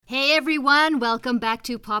everyone. Welcome back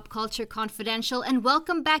to Pop Culture Confidential, and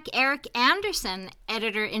welcome back Erik Anderson,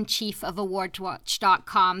 editor-in-chief of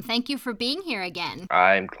AwardWatch.com. Thank you for being here again.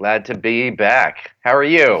 I'm glad to be back. How are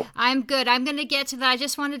you? I'm good. I'm going to get to that. I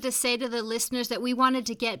just wanted to say to the listeners that we wanted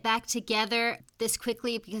to get back together this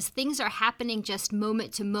quickly because things are happening just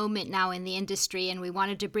moment to moment now in the industry, and we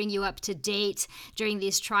wanted to bring you up to date during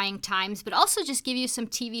these trying times, but also just give you some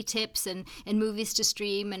TV tips and movies to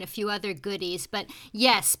stream and a few other goodies. But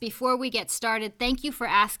yes, before we get started, thank you for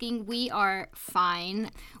asking. We are fine.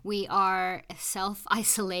 We are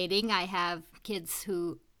self-isolating. I have kids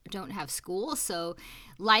who don't have school, so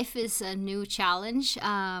life is a new challenge,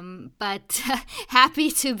 but happy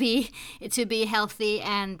to be healthy,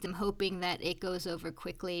 and I'm hoping that it goes over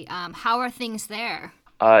quickly. How are things there?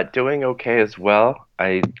 Doing okay as well.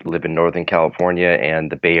 I live in Northern California, and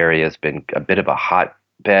the Bay Area has been a bit of a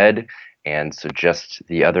hotbed, and so just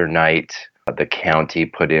the other night, the county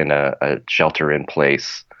put in a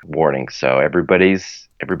shelter-in-place warning. So everybody's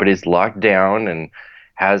locked down and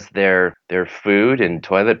has their food and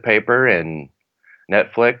toilet paper and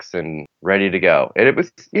Netflix and ready to go. And it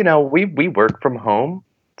was, we work from home,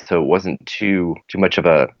 so it wasn't too much of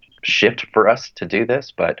a shift for us to do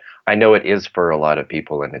this, but I know it is for a lot of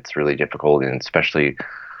people, and it's really difficult, and especially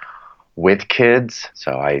with kids.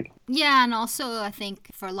 Yeah, and also I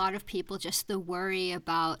think for a lot of people, just the worry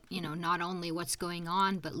about, not only what's going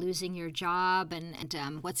on, but losing your job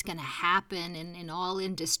and what's going to happen in all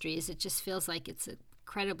industries. It just feels like it's an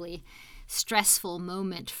incredibly stressful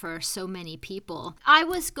moment for so many people. I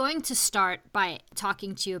was going to start by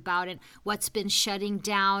talking to you about it, what's been shutting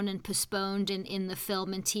down and postponed in the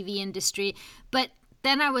film and TV industry, but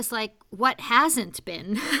then I was like, what hasn't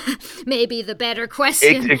been? Maybe the better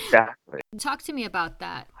question. Exactly. Talk to me about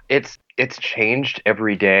that. It's changed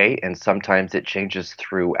every day, and sometimes it changes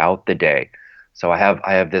throughout the day. So I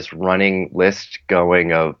have this running list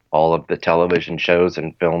going of all of the television shows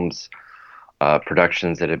and films,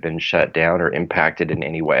 productions that have been shut down or impacted in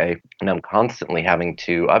any way, and I'm constantly having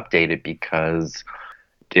to update it because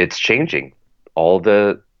it's changing. All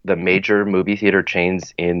the major movie theater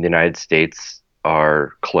chains in the United States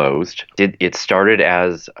are closed. It started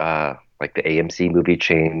as like the AMC movie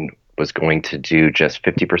chain was going to do just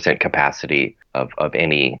 50% capacity of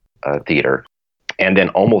any theater. And then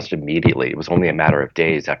almost immediately, it was only a matter of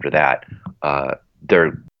days after that,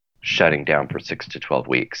 they're shutting down for 6 to 12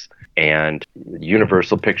 weeks. And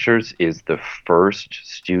Universal Pictures is the first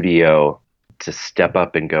studio to step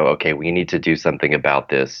up and go, okay, we need to do something about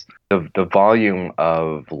this. The volume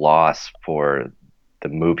of loss for the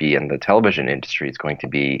movie and the television industry is going to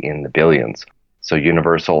be in the billions. So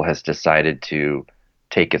Universal has decided to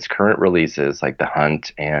take its current releases like The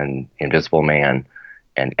Hunt and Invisible Man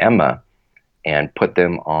and Emma and put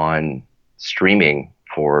them on streaming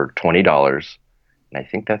for $20. And I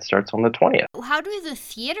think that starts on the 20th. How do the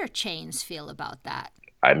theater chains feel about that?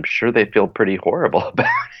 I'm sure they feel pretty horrible about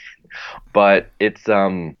it. But it's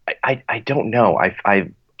I don't know.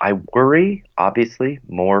 I worry, obviously,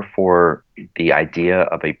 more for the idea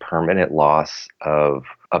of a permanent loss of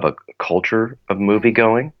a culture of movie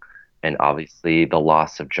going, and obviously the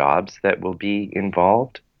loss of jobs that will be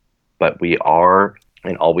involved. But we are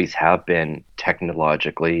and always have been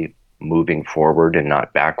technologically moving forward and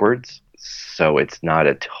not backwards. So it's not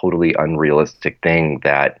a totally unrealistic thing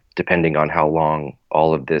that, depending on how long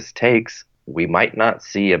all of this takes, we might not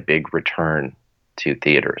see a big return to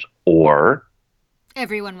theaters. Or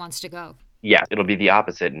everyone wants to go. Yeah, it'll be the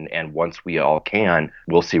opposite. And once we all can,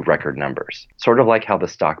 we'll see record numbers. Sort of like how the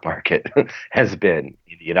stock market has been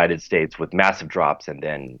in the United States, with massive drops and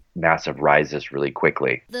then massive rises really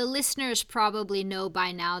quickly. The listeners probably know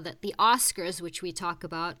by now that the Oscars, which we talk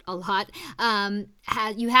about a lot,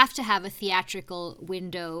 you have to have a theatrical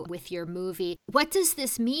window with your movie. What does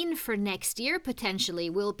this mean for next year, potentially?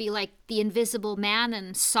 Will it be like The Invisible Man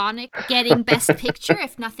and Sonic getting Best Picture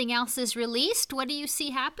if nothing else is released? What do you see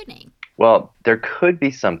happening? Well, there could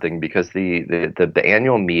be something, because the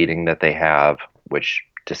annual meeting that they have, which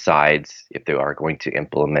decides if they are going to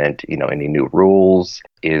implement, any new rules,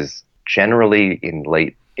 is generally in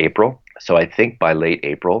late April. So I think by late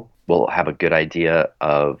April, we'll have a good idea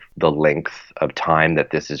of the length of time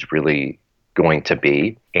that this is really going to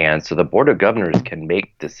be. And so the Board of Governors can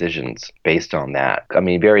make decisions based on that. I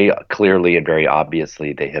mean, very clearly and very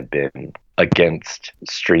obviously, they have been against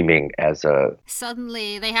streaming as a...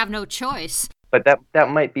 Suddenly they have no choice. But that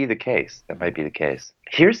might be the case. That might be the case.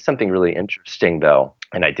 Here's something really interesting, though,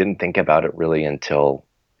 and I didn't think about it really until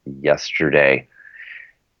yesterday.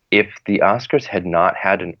 If the Oscars had not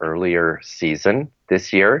had an earlier season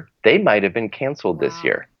this year, they might have been canceled this Wow.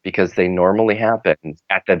 year because they normally happen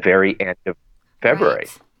at the very end of February.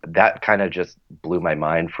 Right. That kind of just blew my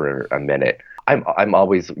mind for a minute. I'm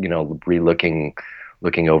always,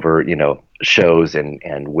 looking over, shows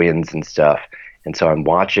and wins and stuff. And so I'm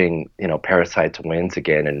watching, Parasite's wins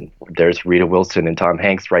again, and there's Rita Wilson and Tom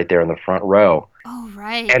Hanks right there in the front row. Oh,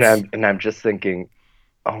 And right. I'm just thinking,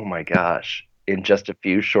 oh my gosh, in just a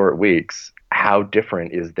few short weeks, how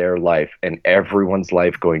different is their life and everyone's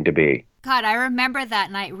life going to be? God, I remember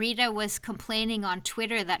that night. Rita was complaining on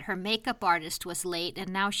Twitter that her makeup artist was late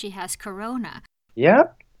and now she has corona.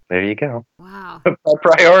 Yep, there you go. Wow. My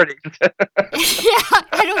priorities. Yeah,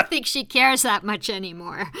 I don't think she cares that much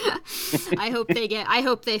anymore. I hope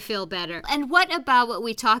they feel better. And what about what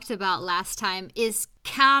we talked about last time? Is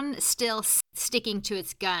Cannes still sticking to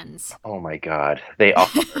its guns? Oh my God, they are,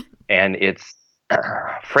 and it's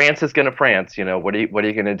France is going to France. What are you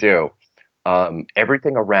going to do?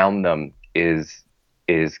 Everything around them is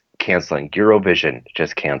canceling. Eurovision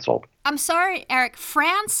just canceled. I'm sorry, Eric,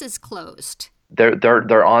 France is closed.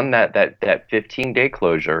 They're on that 15-day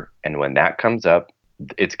closure, and when that comes up,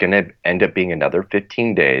 it's going to end up being another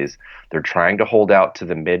 15 days. They're trying to hold out to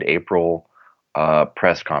the mid-April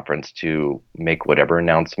press conference to make whatever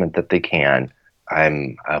announcement that they can.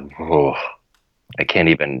 Oh, I can't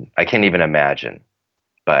even imagine.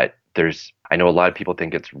 But I know a lot of people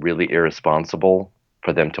think it's really irresponsible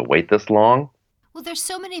for them to wait this long. Well, there's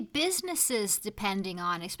so many businesses depending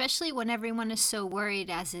on, especially when everyone is so worried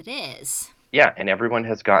as it is. Yeah, and everyone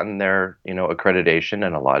has gotten their, accreditation,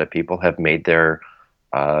 and a lot of people have made their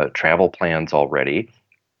travel plans already.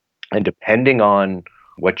 And depending on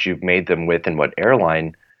what you've made them with and what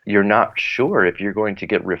airline, you're not sure if you're going to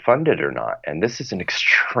get refunded or not. And this is an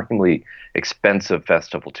extremely expensive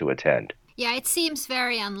festival to attend. Yeah, it seems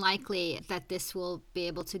very unlikely that this will be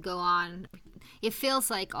able to go on. It feels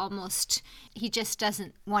like almost he just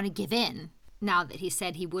doesn't want to give in now that he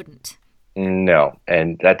said he wouldn't. No,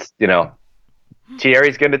 and that's,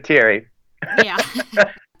 Thierry's going to Thierry. Yeah.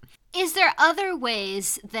 Is there other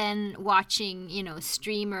ways than watching,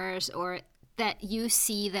 streamers or that you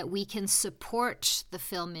see that we can support the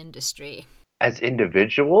film industry? As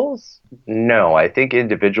individuals, no, I think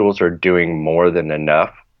individuals are doing more than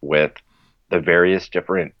enough with the various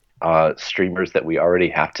different streamers that we already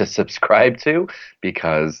have to subscribe to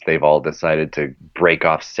because they've all decided to break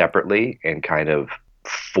off separately and kind of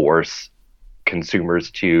force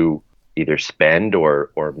consumers to either spend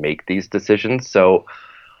or make these decisions. So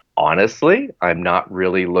honestly, I'm not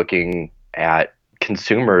really looking at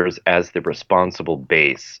consumers as the responsible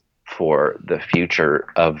base for the future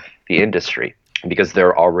of the industry because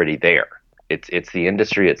they're already there. It's the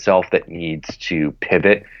industry itself that needs to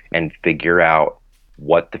pivot and figure out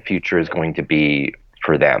what the future is going to be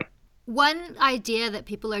for them. One idea that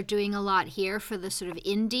people are doing a lot here for the sort of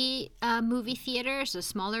indie movie theaters, the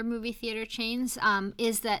smaller movie theater chains,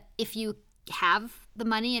 is that if you have the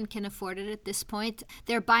money and can afford it at this point,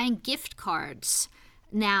 they're buying gift cards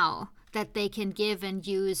now that they can give and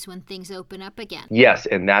use when things open up again. Yes,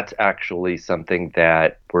 and that's actually something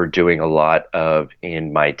that we're doing a lot of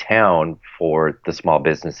in my town for the small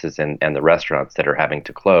businesses and the restaurants that are having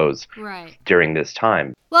to close during this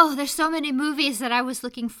time. Well, there's so many movies that I was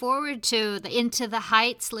looking forward to. The Into the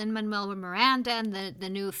Heights, Lin-Manuel Miranda, and the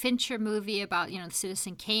new Fincher movie about, the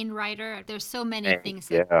Citizen Kane writer. There's so many things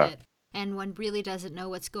that and one really doesn't know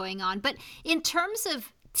what's going on. But in terms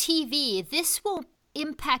of TV, this won't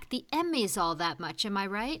impact the Emmys all that much, am I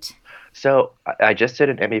right? So I just did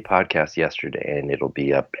an Emmy podcast yesterday, and it'll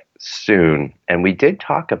be up soon. And we did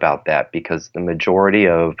talk about that because the majority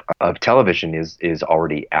of television is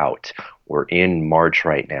already out. We're in March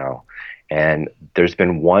right now. And there's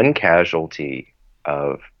been one casualty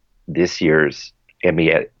of this year's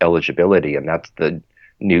Emmy eligibility, and that's the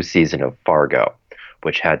new season of Fargo,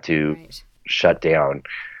 which had to shut down.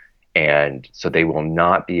 And so they will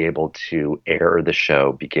not be able to air the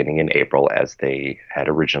show beginning in April as they had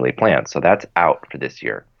originally planned. So that's out for this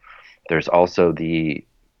year. There's also the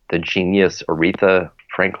Genius Aretha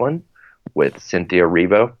Franklin with Cynthia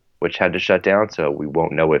Erivo, which had to shut down. So we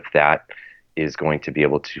won't know if that is going to be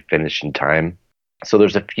able to finish in time. So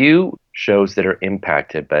there's a few shows that are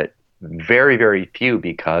impacted, but very, very few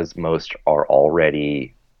because most are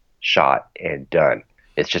already shot and done.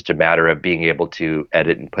 It's just a matter of being able to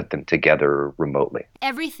edit and put them together remotely.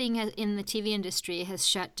 Everything in the TV industry has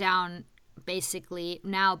shut down basically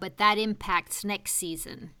now, but that impacts next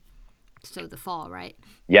season. So the fall, right?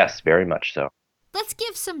 Yes, very much so. Let's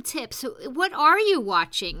give some tips. What are you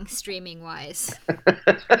watching streaming-wise?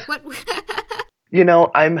 What?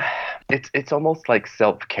 It's almost like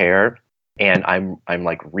self-care. and I'm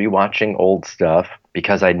like rewatching old stuff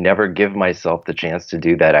because I never give myself the chance to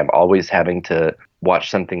do that. I'm always having to watch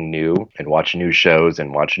something new and watch new shows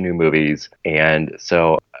and watch new movies. And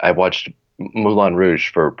so I watched Moulin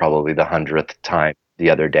Rouge for probably the 100th time the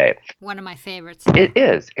other day. One of my favorites. It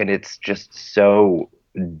is, and it's just so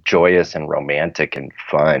joyous and romantic and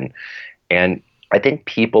fun. And I think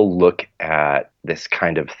people look at this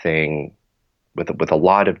kind of thing with a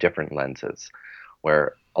lot of different lenses,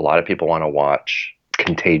 where a lot of people want to watch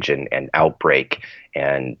Contagion and Outbreak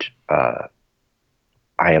and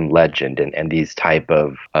I Am Legend and these type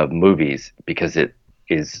of movies because it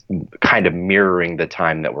is kind of mirroring the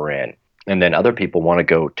time that we're in. And then other people want to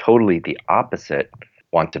go totally the opposite,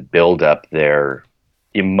 want to build up their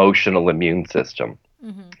emotional immune system,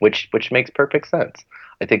 which makes perfect sense.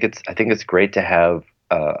 I think it's great to have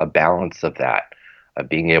a balance of that, of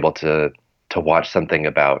being able to watch something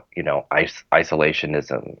about,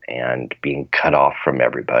 isolationism and being cut off from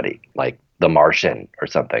everybody, like The Martian or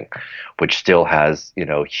something, which still has,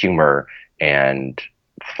 humor and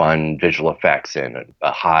fun visual effects and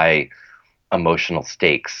a high emotional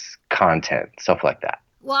stakes content, stuff like that.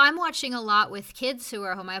 Well, I'm watching a lot with kids who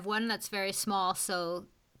are home. I have one that's very small, so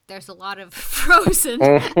there's a lot of Frozen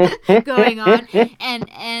going on.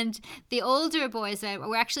 And the older boys,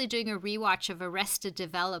 we're actually doing a rewatch of Arrested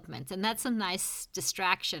Development, and that's a nice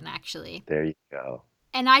distraction, actually. There you go.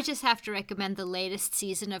 And I just have to recommend the latest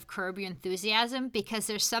season of Curb Your Enthusiasm because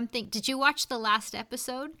there's something. Did you watch the last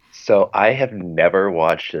episode? So I have never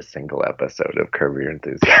watched a single episode of Curb Your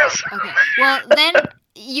Enthusiasm. Okay. Well, then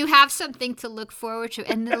you have something to look forward to.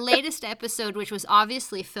 And the latest episode, which was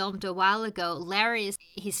obviously filmed a while ago,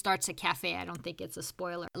 he starts a cafe. I don't think it's a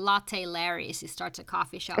spoiler. Latte Larry's. He starts a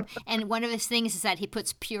coffee shop. And one of his things is that he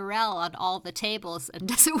puts Purell on all the tables and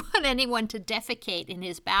doesn't want anyone to defecate in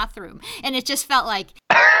his bathroom. And it just felt like,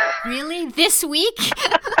 really? This week?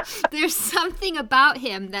 There's something about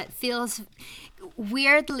him that feels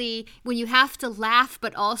weirdly, when you have to laugh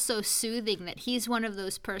but also soothing, that he's one of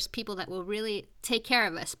those people that will really take care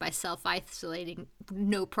of us by self-isolating,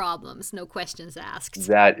 no problems, no questions asked.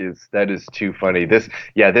 That is too funny. This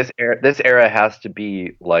era has to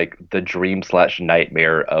be like the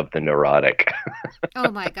dream/nightmare of the neurotic. Oh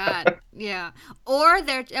my God. Yeah. Or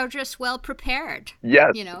they're just well prepared.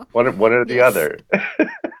 Yes. One or the other.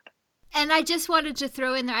 And I just wanted to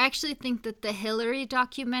throw in there, I actually think that the Hillary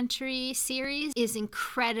documentary series is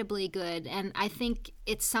incredibly good. And I think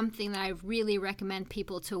it's something that I really recommend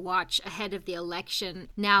people to watch ahead of the election.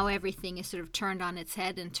 Now everything is sort of turned on its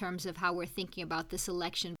head in terms of how we're thinking about this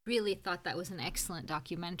election. Really thought that was an excellent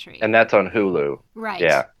documentary. And that's on Hulu. Right.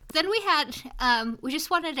 Yeah. Then we had, we just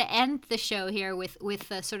wanted to end the show here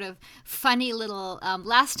with a sort of funny little,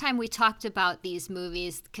 last time we talked about these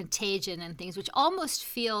movies, Contagion and things, which almost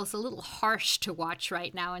feels a little harsh to watch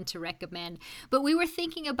right now and to recommend. But we were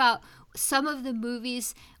thinking about some of the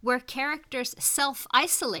movies where characters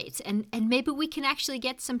self-isolate, and maybe we can actually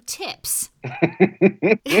get some tips.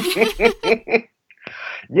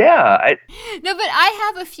 Yeah. No, but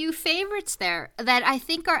I have a few favorites there that I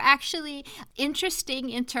think are actually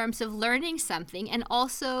interesting in terms of learning something and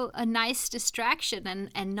also a nice distraction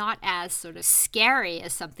and not as sort of scary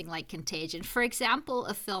as something like Contagion. For example,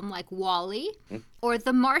 a film like WALL-E or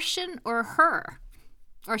The Martian or Her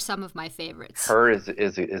are some of my favorites. Her is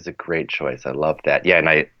a great choice. I love that. Yeah,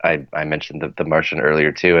 and I mentioned the Martian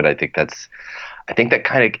earlier too, and I think that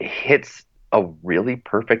kind of hits a really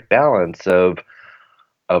perfect balance of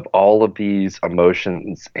all of these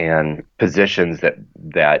emotions and positions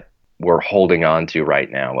that we're holding on to right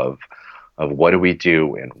now of what do we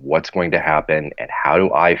do and what's going to happen and how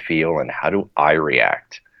do I feel and how do I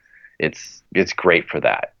react. It's great for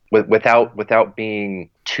that without being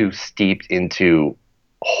too steeped into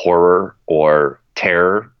horror or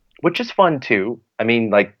terror, which is fun too. I mean,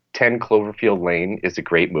 like 10 Cloverfield Lane is a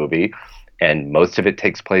great movie. And most of it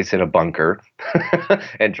takes place in a bunker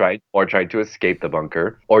and trying to escape the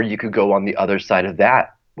bunker. Or you could go on the other side of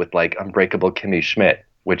that with like Unbreakable Kimmy Schmidt,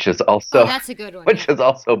 which is also that's a good one. Which is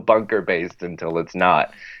also bunker based until it's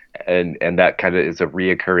not. And that kind of is a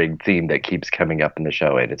reoccurring theme that keeps coming up in the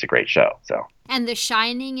show, and it's a great show. So. And The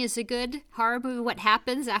Shining is a good horror movie. What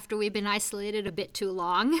happens after we've been isolated a bit too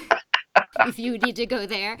long? If you need to go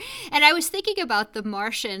there. And I was thinking about The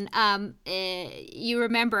Martian. You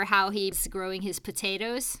remember how he's growing his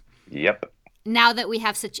potatoes? Yep. Now that we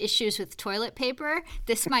have such issues with toilet paper,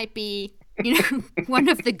 this might be, one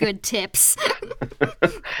of the good tips.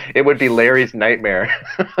 It would be Larry's nightmare.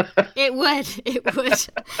 It would.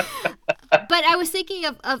 But I was thinking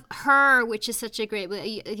of Her, which is such a great,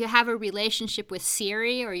 you have a relationship with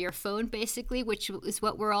Siri or your phone, basically, which is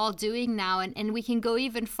what we're all doing now. And we can go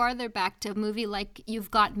even farther back to a movie like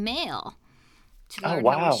You've Got Mail to learn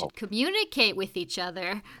how we should communicate with each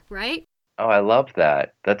other, right? Oh, I love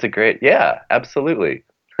that. That's a great, yeah, absolutely.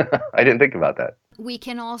 I didn't think about that. We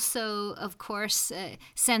can also, of course,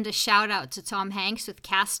 send a shout out to Tom Hanks with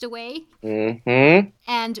Castaway. Mm-hmm.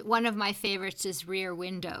 And one of my favorites is Rear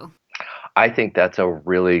Window. I think that's a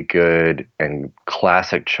really good and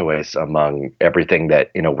classic choice among everything that,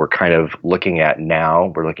 we're kind of looking at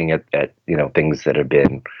now. We're looking at things that have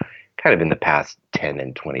been kind of in the past 10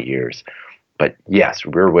 and 20 years. But yes,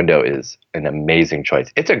 Rear Window is an amazing choice.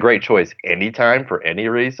 It's a great choice anytime for any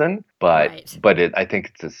reason, but I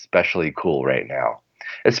think it's especially cool right now.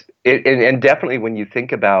 And definitely when you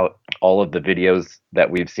think about all of the videos that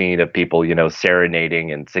we've seen of people,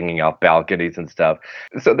 serenading and singing off balconies and stuff.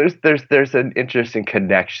 So there's an interesting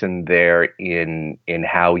connection there in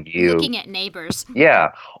how you looking at Neighbors.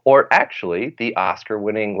 Yeah, or actually the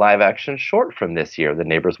Oscar-winning live-action short from this year, The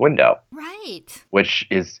Neighbor's Window. Right. Which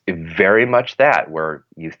is very much that, where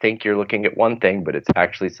you think you're looking at one thing, but it's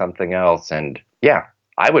actually something else. And yeah,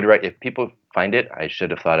 I would write, if people find it, I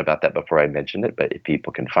should have thought about that before I mentioned it, but if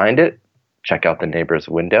people can find it, check out The Neighbor's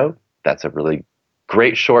Window. That's a really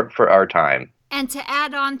great short for our time. And to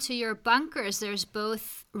add on to your bunkers, there's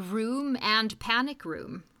both Room and Panic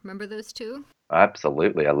Room. Remember those two?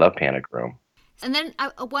 Absolutely. I love Panic Room. And then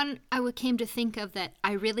one I came to think of that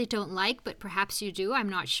I really don't like, but perhaps you do. I'm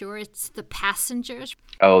not sure. It's The Passengers.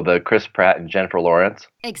 Oh, the Chris Pratt and Jennifer Lawrence?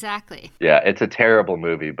 Exactly. Yeah, it's a terrible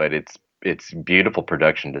movie, but it's beautiful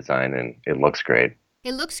production design and it looks great.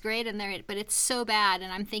 It looks great but it's so bad.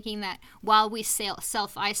 And I'm thinking that while we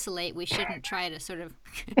self-isolate, we shouldn't try to sort of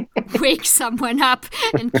wake someone up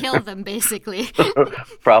and kill them, basically.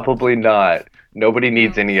 Probably not. Nobody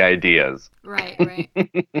needs any ideas. Right.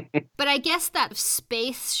 But I guess that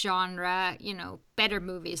space genre, better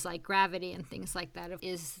movies like Gravity and things like that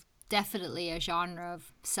is definitely a genre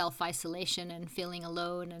of self-isolation and feeling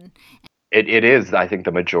alone. And It is. I think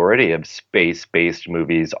the majority of space-based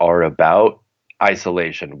movies are about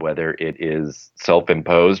isolation, whether it is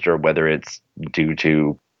self-imposed or whether it's due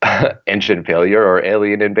to engine failure or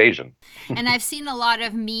alien invasion. And I've seen a lot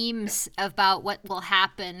of memes about what will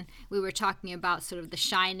happen. We were talking about sort of The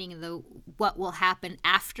Shining, what will happen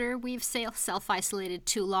after we've self-isolated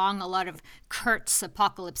too long. A lot of Kurt's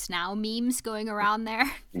Apocalypse Now memes going around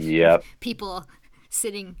there. Yep. People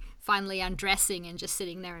sitting, finally undressing and just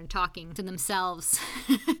sitting there and talking to themselves,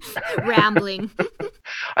 rambling.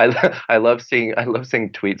 I love seeing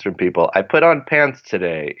tweets from people. I put on pants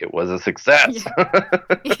today. It was a success.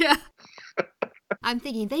 Yeah. I'm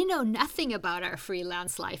thinking they know nothing about our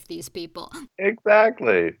freelance life, these people.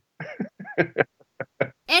 Exactly.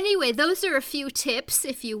 Anyway, those are a few tips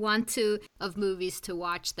if you want to, of movies to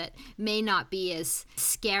watch that may not be as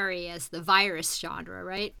scary as the virus genre,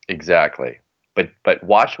 right? Exactly. But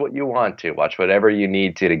watch what you want to. Watch whatever you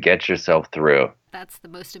need to get yourself through. That's the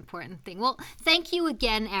most important thing. Well, thank you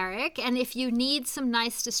again, Erik. And if you need some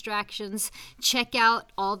nice distractions, check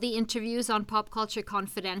out all the interviews on Pop Culture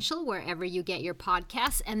Confidential, wherever you get your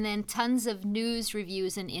podcasts, and then tons of news,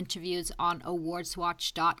 reviews, and interviews on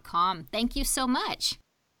awardswatch.com. Thank you so much.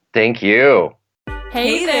 Thank you.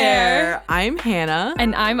 Hey there! I'm Hannah.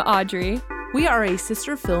 And I'm Audrey. We are a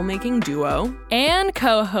sister filmmaking duo and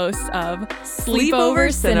co-hosts of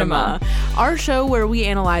Sleepover Cinema, our show where we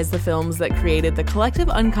analyze the films that created the collective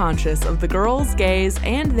unconscious of the girls, gays,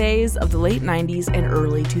 and theys of the late 90s and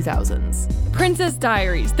early 2000s. Princess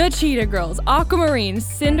Diaries, The Cheetah Girls, Aquamarine,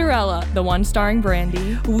 Cinderella, the one starring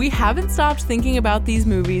Brandy. We haven't stopped thinking about these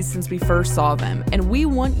movies since we first saw them, and we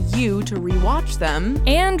want you to rewatch them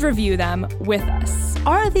and review them with us.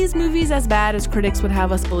 Are these movies as bad as critics would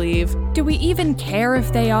have us believe? Do we even care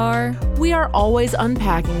if they are? We are always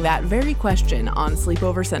unpacking that very question on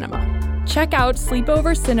Sleepover Cinema. Check out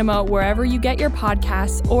Sleepover Cinema wherever you get your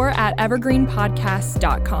podcasts or at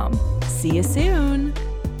evergreenpodcasts.com. See you soon.